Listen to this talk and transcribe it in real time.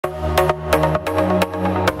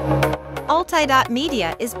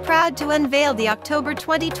Multi.media is proud to unveil the October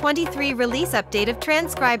 2023 release update of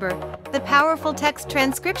Transcriber, the powerful text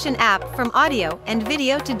transcription app from audio and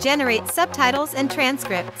video to generate subtitles and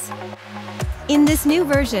transcripts. In this new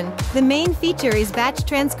version, the main feature is batch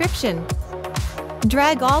transcription.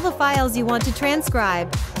 Drag all the files you want to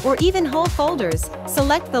transcribe, or even whole folders,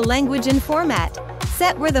 select the language and format,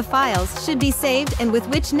 set where the files should be saved and with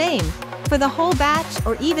which name, for the whole batch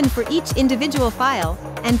or even for each individual file,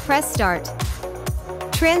 and press Start.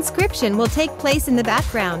 Transcription will take place in the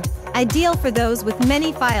background, ideal for those with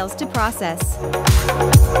many files to process.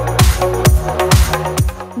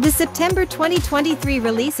 The September 2023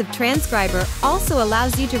 release of Transcriber also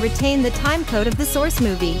allows you to retain the timecode of the source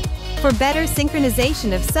movie, for better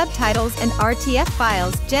synchronization of subtitles and RTF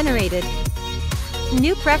files generated.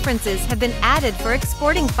 New preferences have been added for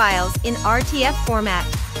exporting files in RTF format.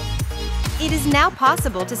 It is now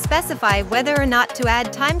possible to specify whether or not to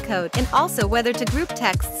add timecode and also whether to group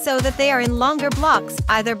texts so that they are in longer blocks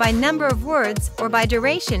either by number of words or by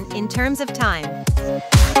duration in terms of time.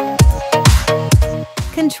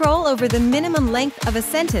 Control over the minimum length of a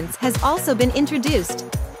sentence has also been introduced,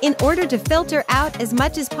 in order to filter out as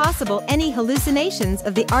much as possible any hallucinations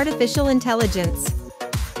of the artificial intelligence.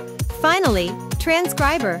 Finally,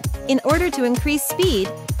 Transcriber, in order to increase speed,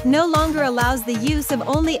 no longer allows the use of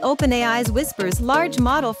only OpenAI's Whisper's large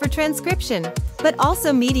model for transcription, but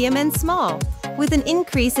also medium and small, with an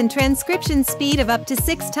increase in transcription speed of up to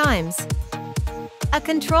 6 times. A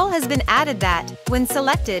control has been added that, when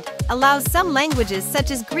selected, allows some languages such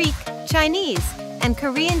as Greek, Chinese, and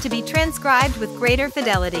Korean to be transcribed with greater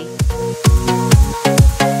fidelity.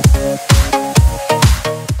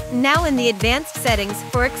 Now in the advanced settings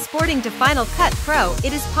for exporting to Final Cut Pro,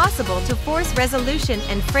 it is possible to force resolution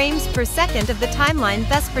and frames per second of the timeline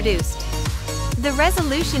thus produced. The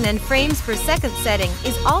resolution and frames per second setting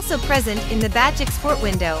is also present in the batch export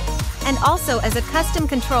window, and also as a custom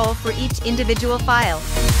control for each individual file.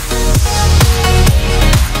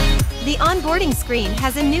 The onboarding screen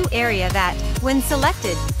has a new area that, when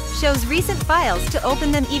selected, shows recent files to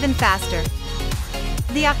open them even faster.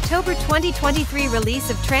 The October 2023 release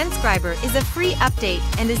of Transcriber is a free update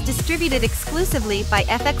and is distributed exclusively by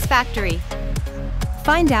FX Factory.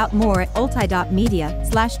 Find out more at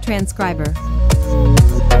multi.media/transcriber.